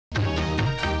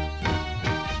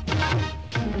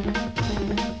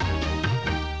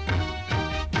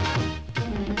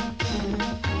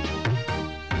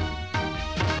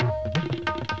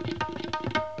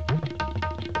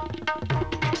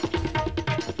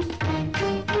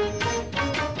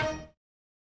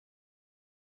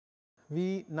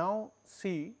we now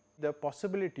see the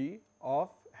possibility of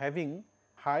having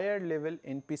higher level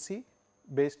NPC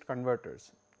based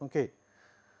converters. Okay.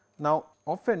 Now,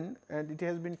 often and it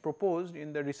has been proposed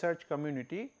in the research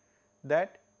community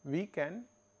that we can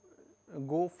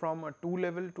go from a 2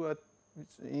 level to a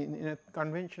in a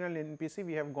conventional NPC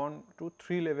we have gone to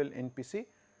 3 level NPC.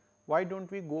 Why do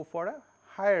not we go for a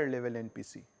higher level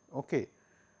NPC? Okay.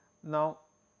 Now,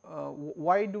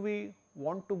 why do we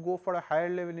want to go for a higher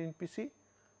level NPC?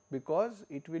 Because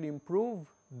it will improve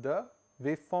the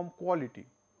waveform quality.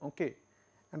 Okay.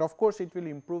 And of course, it will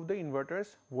improve the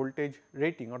inverter's voltage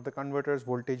rating or the converter's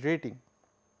voltage rating.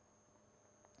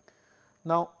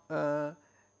 Now,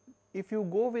 if you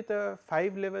go with a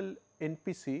 5 level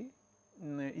NPC,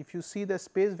 if you see the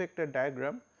space vector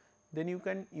diagram, then you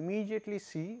can immediately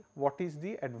see what is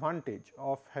the advantage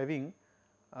of having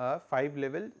a 5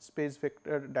 level space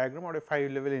vector diagram or a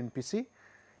 5 level NPC.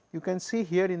 You can see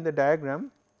here in the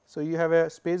diagram. So, you have a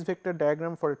space vector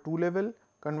diagram for a 2 level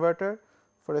converter,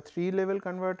 for a 3 level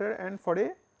converter and for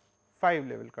a 5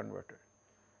 level converter.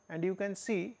 And you can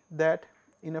see that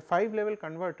in a 5 level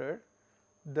converter,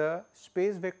 the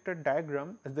space vector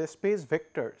diagram, the space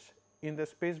vectors in the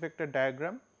space vector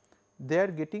diagram, they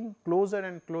are getting closer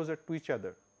and closer to each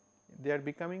other, they are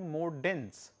becoming more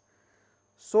dense.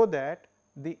 So, that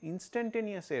the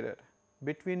instantaneous error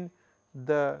between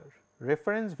the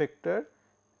reference vector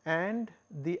and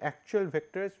the actual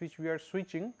vectors which we are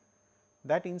switching,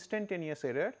 that instantaneous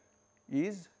error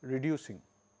is reducing.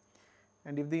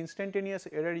 And if the instantaneous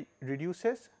error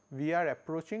reduces, we are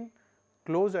approaching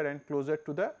closer and closer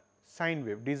to the sine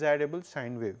wave, desirable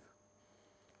sine wave.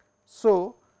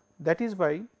 So, that is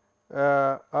why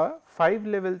a 5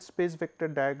 level space vector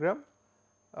diagram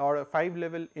or a 5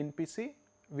 level NPC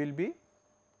will be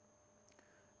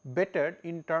better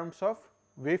in terms of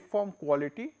waveform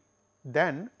quality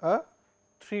than a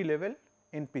 3 level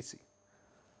NPC.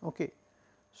 Okay.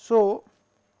 So,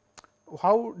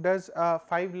 how does a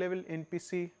 5 level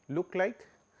NPC look like?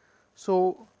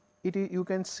 So, you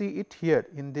can see it here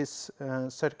in this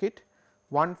circuit,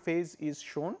 one phase is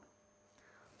shown.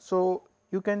 So,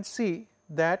 you can see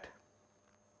that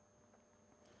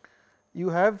you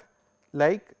have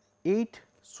like 8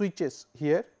 switches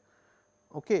here,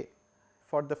 okay,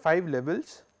 for the 5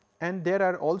 levels, and there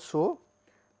are also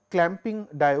clamping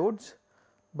diodes,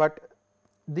 but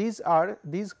these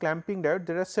clamping diodes,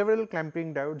 there are several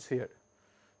clamping diodes here.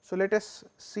 So, let us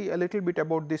see a little bit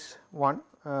about this one,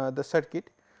 the circuit.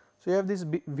 So, you have this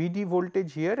VD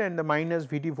voltage here and the minus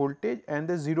VD voltage and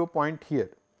the 0 point here,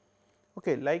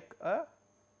 okay, like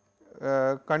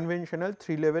a conventional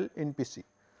 3 level NPC.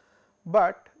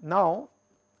 But now,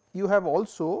 you have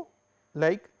also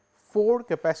like 4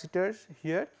 capacitors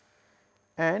here,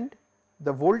 and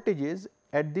the voltages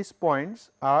at these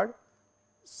points are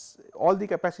all the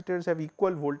capacitors have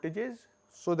equal voltages.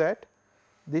 So, that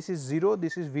this is 0,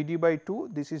 this is VD by 2,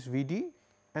 this is VD,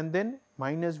 and then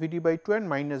minus VD by 2 and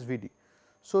minus VD.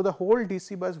 So, the whole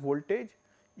DC bus voltage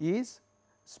is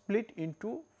split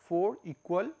into 4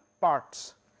 equal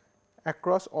parts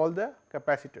across all the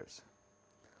capacitors.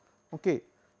 Okay.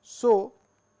 So,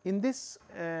 in this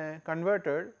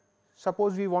converter,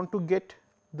 suppose we want to get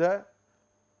the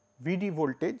VD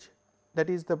voltage, that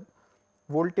is the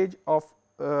voltage of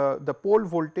the pole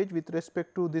voltage with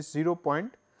respect to this 0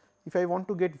 point. If I want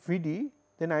to get VD,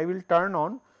 then I will turn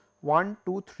on 1,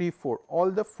 2, 3, 4,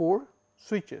 all the 4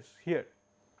 switches here.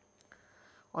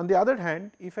 On the other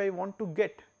hand, if I want to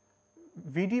get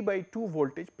VD by 2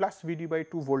 voltage plus VD by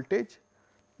 2 voltage,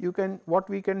 you can, what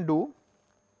we can do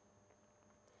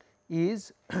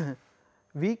is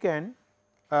we can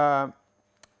turn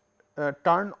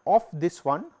off this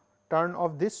one, turn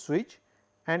off this switch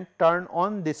and turn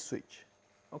on this switch,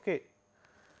 okay,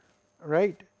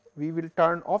 right. We will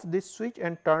turn off this switch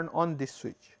and turn on this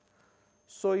switch.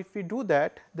 So, if we do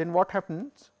that, then what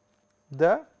happens?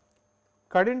 The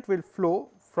current will flow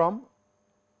from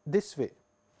this way.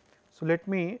 So, let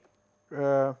me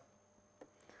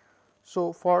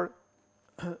so for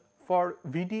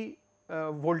VD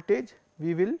voltage,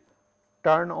 we will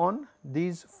turn on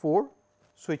these 4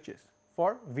 switches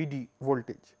for VD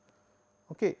voltage.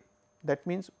 Okay. That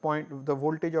means the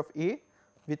voltage of A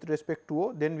with respect to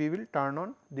O, then we will turn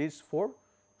on these 4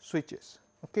 switches.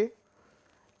 Okay.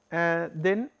 And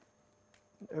then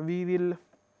we will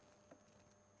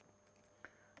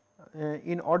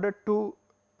in order to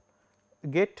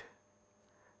get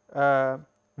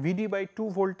VD by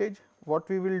 2 voltage, what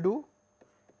we will do?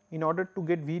 In order to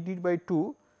get VD by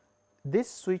 2, this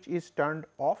switch is turned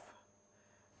off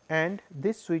and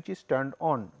this switch is turned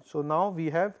on. So, now we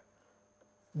have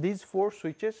these 4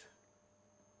 switches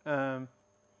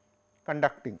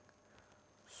conducting.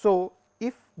 So,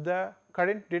 if the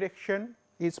current direction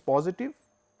is positive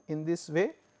in this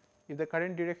way, if the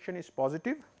current direction is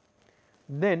positive,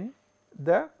 then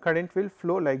the current will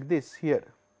flow like this here,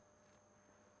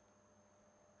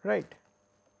 right.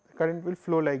 Current will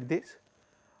flow like this.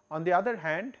 On the other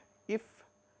hand, if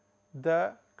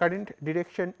the current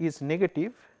direction is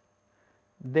negative,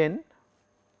 then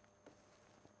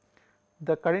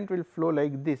the current will flow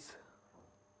like this.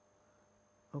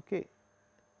 Okay.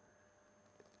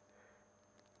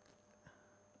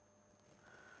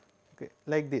 Okay,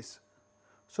 like this.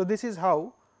 So, this is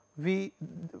how we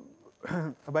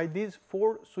by these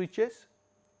 4 switches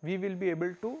we will be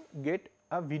able to get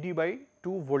a Vd by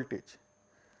 2 voltage,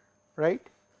 right.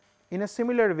 In a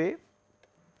similar way,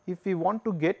 if we want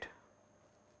to get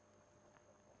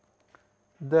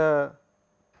the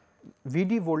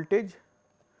Vd voltage,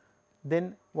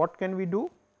 then what can we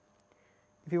do?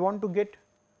 If we want to get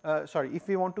if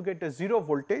we want to get a 0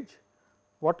 voltage,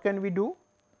 what can we do?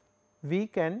 We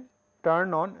can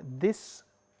turn on this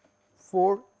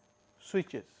 4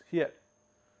 switches here.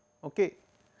 Okay.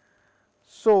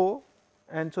 So,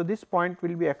 and so this point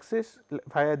will be accessed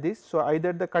via this. So,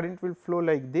 either the current will flow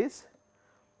like this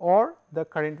or the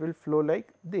current will flow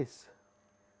like this.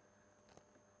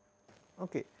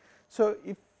 Okay. So,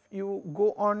 if you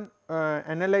go on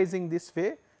analyzing this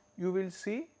way, you will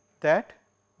see that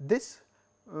this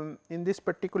in this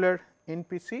particular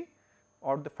NPC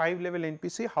or the 5 level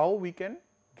NPC, how we can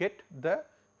get the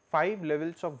 5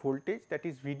 levels of voltage, that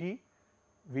is Vd,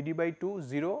 Vd by 2,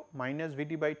 0, minus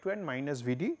Vd by 2 and minus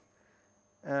Vd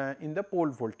in the pole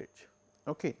voltage.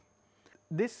 Okay.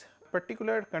 This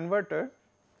particular converter,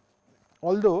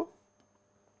 although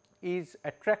is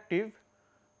attractive,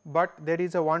 but there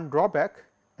is a one drawback,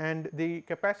 and the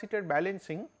capacitor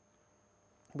balancing,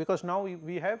 because now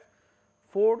we have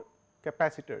 4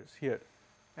 capacitors here,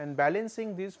 and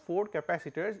balancing these 4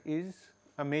 capacitors is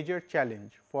a major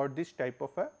challenge for this type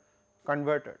of a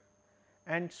converter,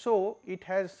 and so it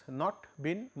has not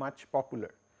been much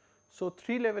popular. So,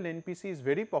 3 level NPC is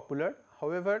very popular,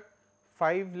 however,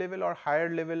 5 level or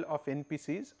higher level of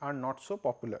NPCs are not so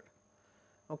popular.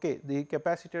 Okay, the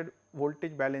capacitor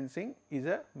voltage balancing is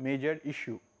a major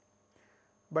issue,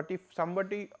 but if some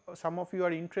of you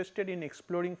are interested in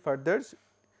exploring further,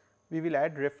 we will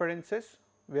add references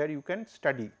where you can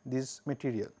study this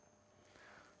material.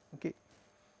 Okay.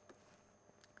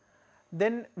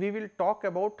 Then we will talk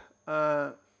about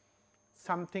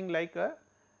something like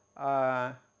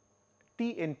a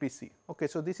TNPC. Okay.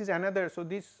 So, this is another, so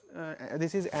this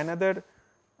is another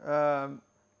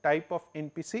type of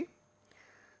NPC,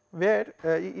 where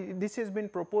this has been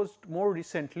proposed more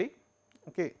recently.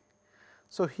 Okay.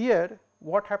 So, here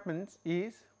what happens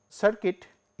is circuit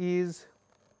is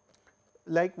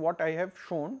like what I have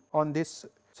shown on this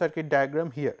circuit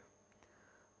diagram here.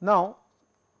 Now,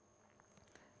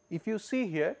 if you see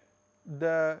here,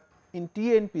 the in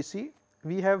TNPC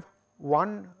we have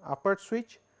one upper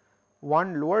switch,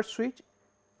 one lower switch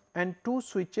and 2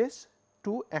 switches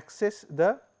to access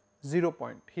the 0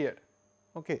 point here.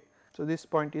 Okay. So, this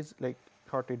point is like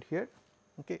plotted here.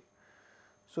 Okay.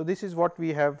 So, this is what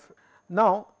we have.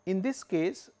 Now, in this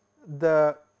case,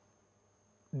 the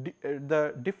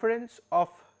difference of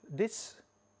this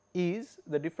is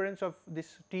the difference of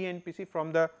this TNPC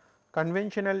from the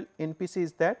conventional NPC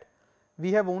is that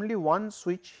we have only one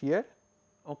switch here,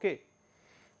 okay,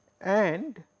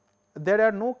 and there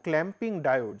are no clamping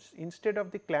diodes. Instead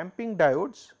of the clamping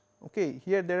diodes, okay,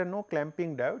 here there are no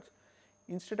clamping diodes.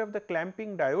 Instead of the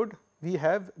clamping diode, we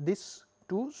have these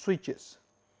 2 switches.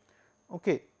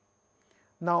 Okay.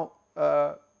 Now,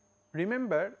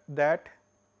 remember that.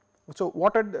 So,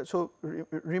 what are the, so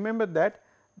remember that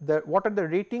what are the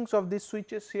ratings of these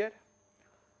switches here?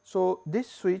 So,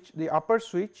 this switch, the upper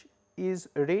switch is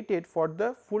rated for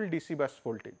the full DC bus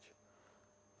voltage,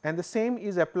 and the same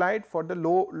is applied for the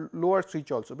lower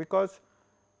switch also, because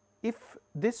if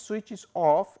this switch is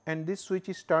off and this switch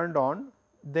is turned on,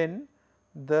 then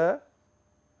the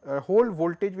whole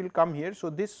voltage will come here. So,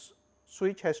 this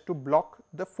switch has to block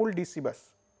the full DC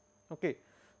bus. Okay.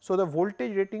 So, the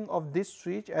voltage rating of this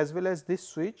switch as well as this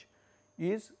switch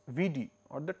is Vd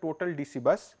or the total DC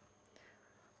bus,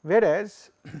 whereas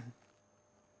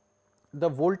the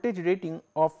voltage rating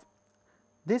of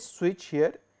this switch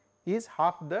here is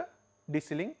half the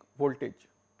DC link voltage.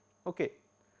 Okay.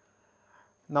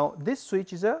 Now, this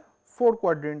switch is a 4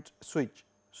 quadrant switch.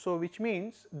 So, which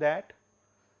means that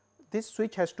this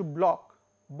switch has to block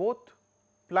both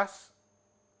plus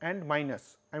and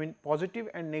minus, I mean positive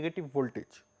and negative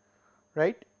voltage,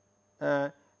 right,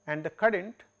 and the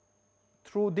current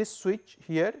through this switch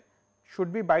here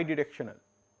should be bidirectional.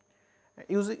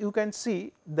 You can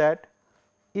see that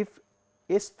if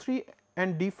S3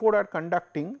 and D4 are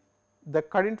conducting, the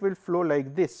current will flow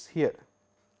like this here.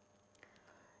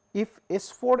 If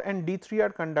S4 and D3 are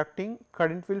conducting,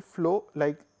 current will flow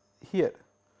like here.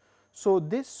 So,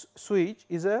 this switch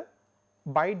is a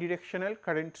bidirectional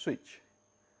current switch.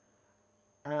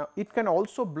 It can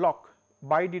also block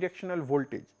bidirectional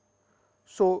voltage.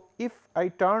 So, if I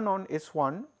turn on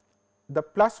S1, the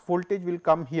plus voltage will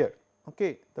come here,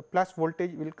 okay. The plus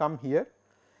voltage will come here,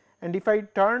 and if I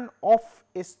turn off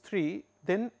S3,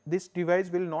 then this device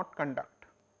will not conduct.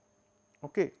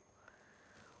 Okay.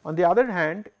 On the other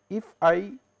hand, if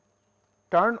I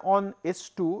turn on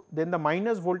S2, then the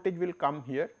minus voltage will come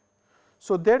here.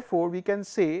 So, therefore, we can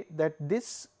say that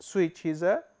this switch is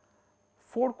a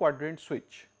 4 quadrant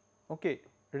switch, okay,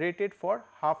 rated for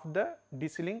half the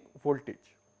DC link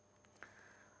voltage,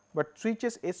 but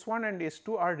switches S1 and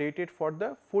S2 are rated for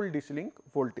the full DC link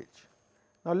voltage.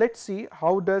 Now, let us see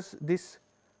how does this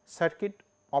circuit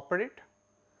operate.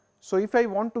 So, if I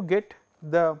want to get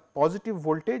the positive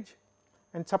voltage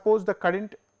and suppose the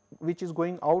current which is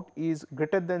going out is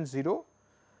greater than 0,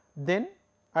 then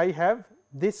I have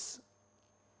this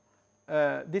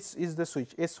is the switch,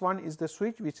 S1 is the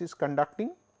switch which is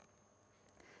conducting.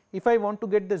 If I want to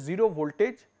get the 0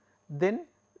 voltage, then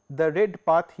the red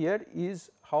path here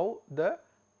is how the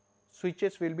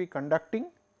switches will be conducting,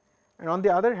 and on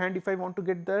the other hand, if I want to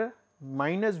get the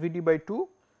minus Vd by 2,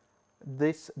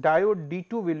 this diode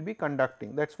D2 will be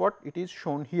conducting, that is what it is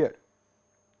shown here.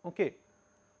 Okay.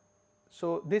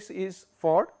 So, this is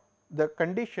for the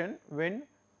condition when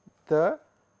the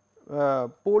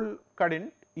pole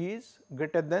current is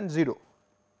greater than 0.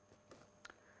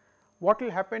 What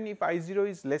will happen if I0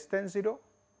 is less than 0?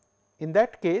 In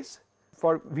that case,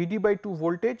 for Vd by 2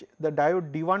 voltage, the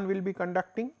diode D1 will be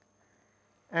conducting,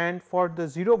 and for the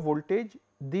 0 voltage,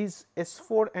 these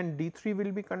S4 and D3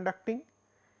 will be conducting,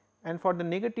 and for the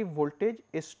negative voltage,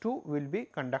 S2 will be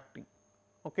conducting.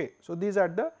 Okay. So, these are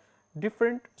the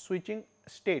different switching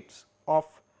states of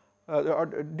or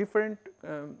different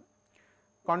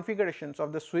configurations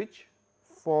of the switch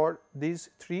for these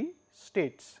 3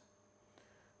 states.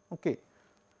 Okay.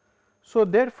 So,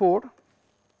 therefore,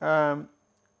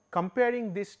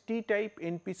 comparing this T type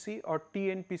NPC or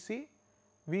TNPC,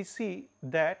 we see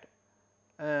that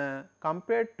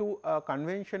compared to a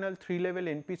conventional 3 level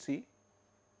NPC,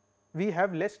 we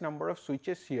have less number of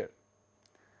switches here.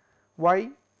 Why?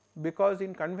 Because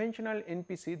in conventional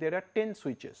NPC there are 10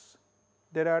 switches,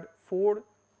 there are 4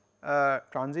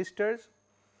 transistors,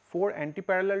 4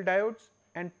 antiparallel diodes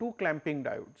and 2 clamping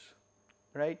diodes,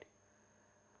 right.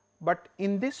 But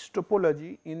in this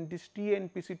topology, in this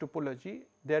TNPC topology,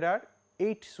 there are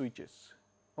 8 switches.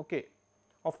 Okay.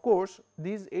 Of course,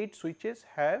 these 8 switches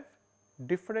have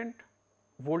different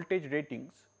voltage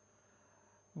ratings,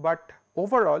 but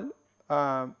overall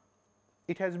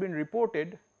it has been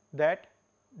reported that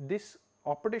this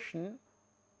operation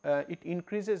it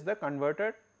increases the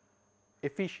converter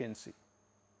efficiency.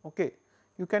 Okay.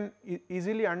 You can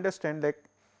easily understand, like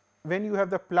when you have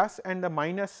the plus and the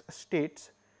minus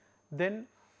states, then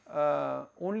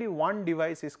only one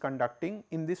device is conducting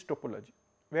in this topology,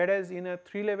 whereas in a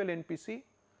 3 level NPC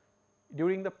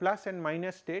during the plus and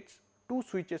minus states 2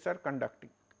 switches are conducting.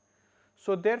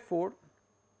 So, therefore,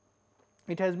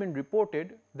 it has been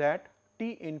reported that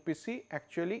TNPC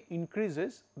actually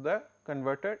increases the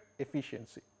converter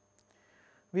efficiency.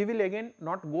 We will again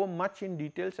not go much in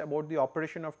details about the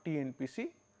operation of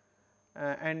TNPC,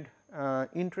 and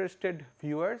interested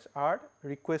viewers are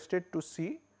requested to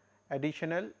see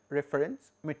additional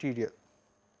reference material.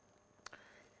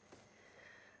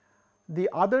 The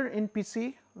other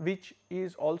NPC which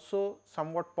is also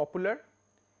somewhat popular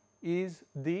is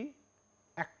the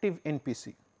active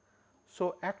NPC.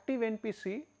 So, active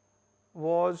NPC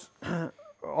was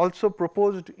also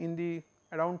proposed in the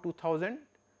around 2000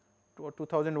 or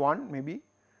 2001 maybe.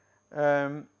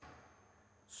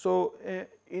 So,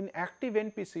 in active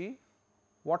NPC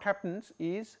what happens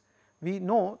is, we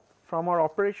know from our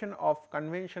operation of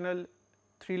conventional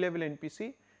 3 level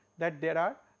NPC that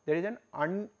there is an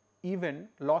uneven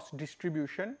loss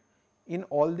distribution in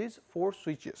all these 4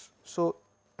 switches. So,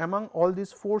 among all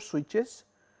these 4 switches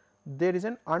there is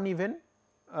an uneven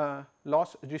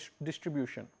loss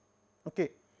distribution. Okay.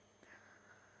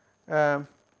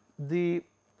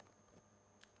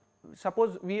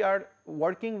 Suppose we are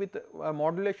working with a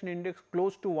modulation index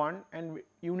close to 1 and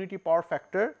unity power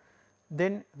factor,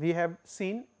 then we have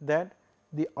seen that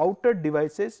the outer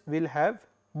devices will have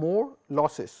more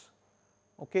losses.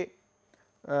 Okay.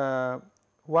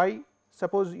 Why?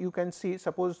 suppose you can see,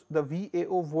 suppose the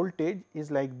VAO voltage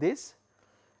is like this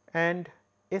and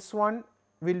S1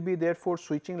 will be therefore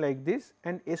switching like this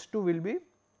and S2 will be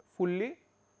fully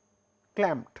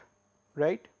clamped,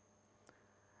 right.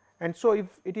 And so,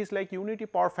 if it is like unity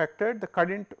power factor, the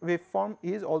current waveform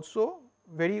is also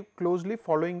very closely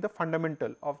following the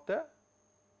fundamental of the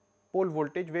pole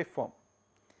voltage waveform.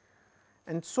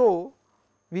 And so,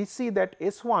 we see that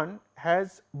S1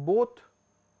 has both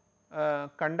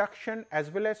conduction as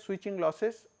well as switching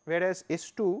losses, whereas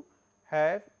S2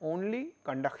 have only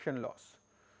conduction loss.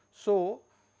 So,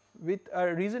 with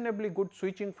a reasonably good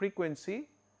switching frequency,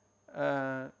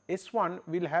 S1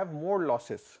 will have more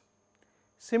losses.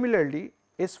 Similarly,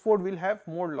 S4 will have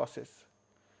more losses.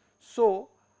 So,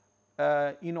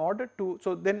 in order to,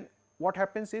 so then what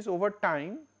happens is over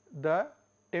time the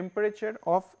temperature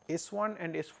of S1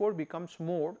 and S4 becomes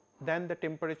more than the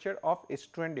temperature of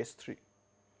S2 and S3.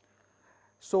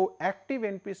 So, active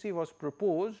NPC was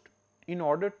proposed in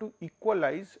order to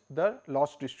equalize the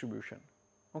loss distribution.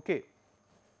 Okay.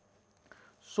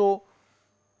 So,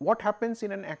 what happens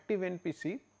in an active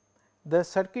NPC? The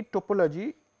circuit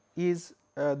topology is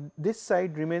this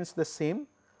side remains the same,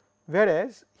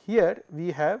 whereas here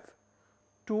we have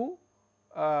two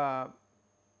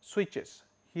switches.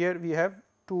 Here we have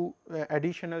two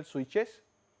additional switches,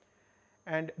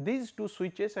 and these two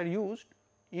switches are used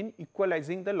in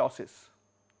equalizing the losses.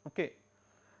 Okay.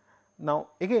 Now,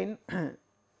 again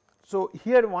so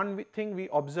here one thing we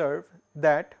observe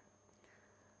that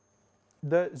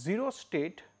the 0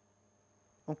 state,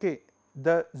 okay,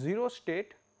 the 0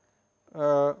 state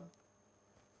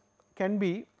can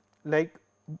be like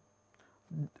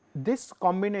this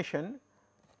combination.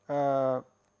 So,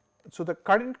 the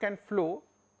current can flow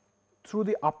through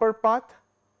the upper path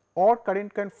or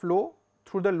current can flow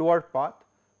through the lower path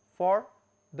for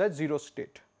the 0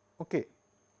 state. Okay.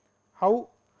 How,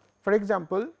 for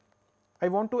example, I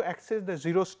want to access the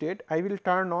 0 state, I will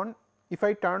turn on, if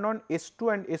I turn on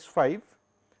S2 and S5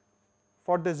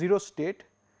 for the 0 state,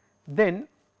 then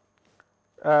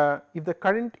if the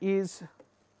current is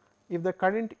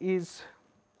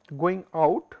going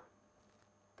out,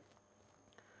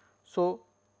 so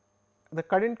the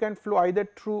current can flow either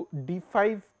through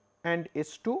D5 and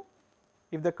S2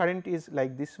 if the current is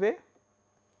like this way,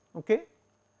 okay.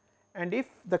 And if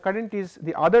the current is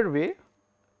the other way,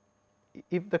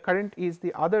 if the current is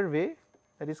the other way,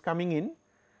 that is coming in,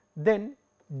 then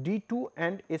D2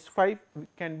 and S5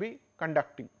 can be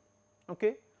conducting.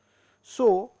 Okay.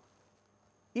 So,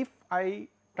 if I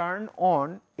turn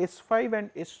on S5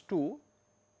 and S2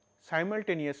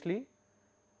 simultaneously,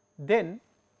 then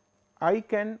I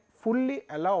can fully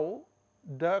allow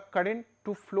the current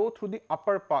to flow through the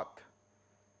upper path.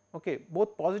 Okay.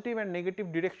 Both positive and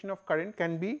negative direction of current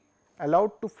can be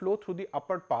allowed to flow through the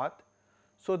upper path.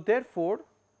 So, therefore,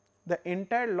 the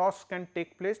entire loss can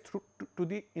take place through to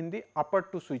the in the upper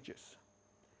two switches.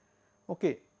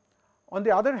 Okay. On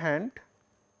the other hand,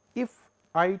 if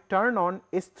I turn on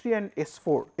S3 and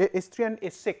S4, S3 and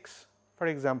S6 for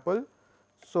example.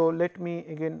 So, let me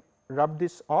again rub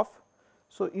this off.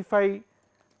 So, if I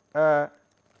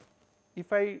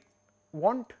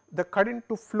want the current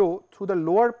to flow through the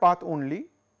lower path only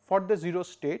for the 0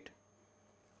 state,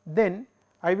 then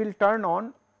I will turn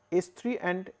on S3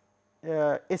 and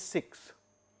S6.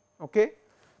 Okay.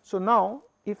 So, now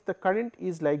if the current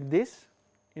is like this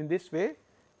in this way,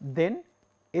 then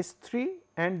S3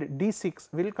 and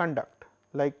D6 will conduct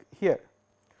like here.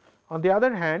 On the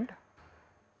other hand,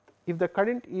 if the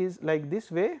current is like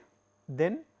this way,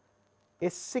 then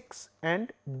S6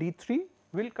 and D3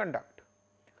 will conduct.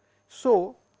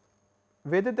 So,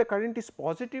 whether the current is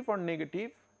positive or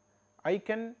negative, I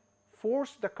can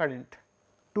force the current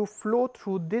to flow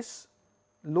through this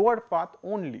lower path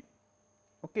only,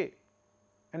 okay,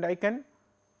 and I can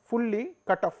fully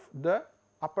cut off the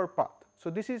upper path. So,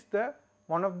 this is the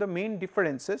one of the main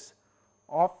differences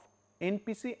of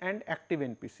NPC and active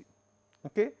NPC.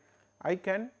 Okay. I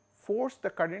can force the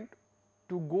current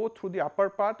to go through the upper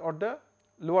path or the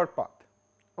lower path.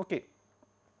 Okay.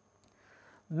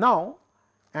 Now,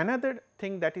 another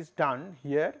thing that is done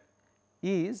here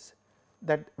is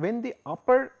that when the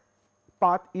upper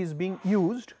path is being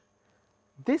used,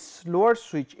 this lower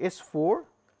switch S4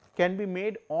 can be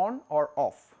made on or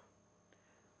off.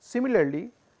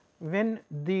 Similarly, when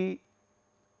the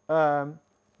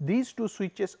these two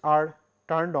switches are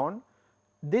turned on,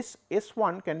 this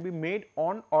S1 can be made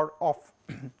on or off.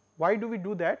 Why do we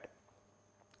do that?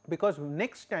 Because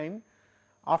next time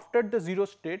after the 0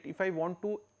 state, if I want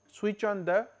to switch on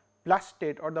the plus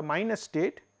state or the minus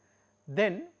state,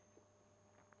 then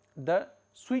the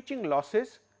switching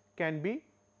losses can be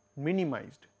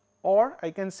minimized, or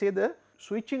I can say the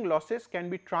switching losses can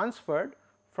be transferred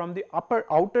from the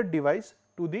outer device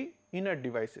to the inner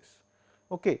devices.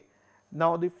 Okay.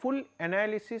 Now, the full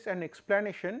analysis and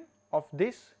explanation of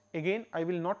this again I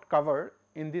will not cover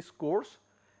in this course,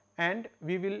 and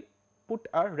we will put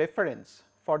a reference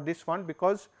for this one,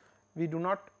 because we do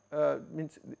not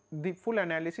means the full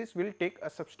analysis will take a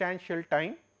substantial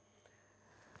time.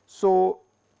 So,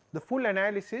 the full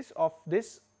analysis of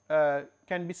this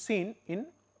can be seen in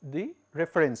the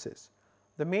references.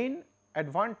 The main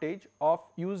advantage of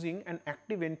using an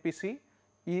active NPC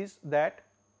is that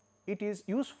it is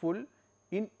useful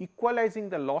in equalizing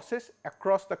the losses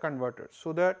across the converters.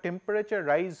 So, the temperature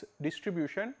rise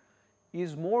distribution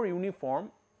is more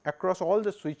uniform across all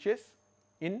the switches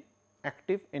in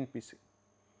active NPC.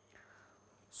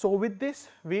 So, with this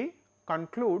we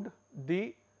conclude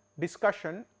the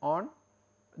discussion on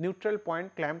neutral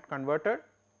point clamped converter.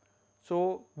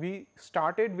 So, we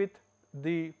started with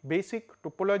the basic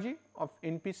topology of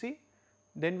NPC,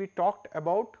 then we talked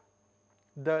about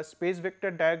the space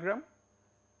vector diagram,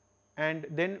 and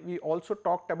then we also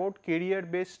talked about carrier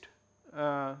based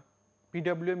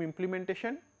PWM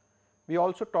implementation. We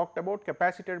also talked about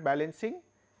capacitor balancing,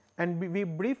 and we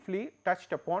briefly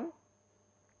touched upon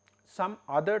some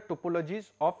other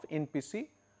topologies of NPC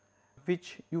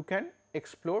which you can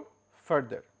explore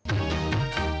further.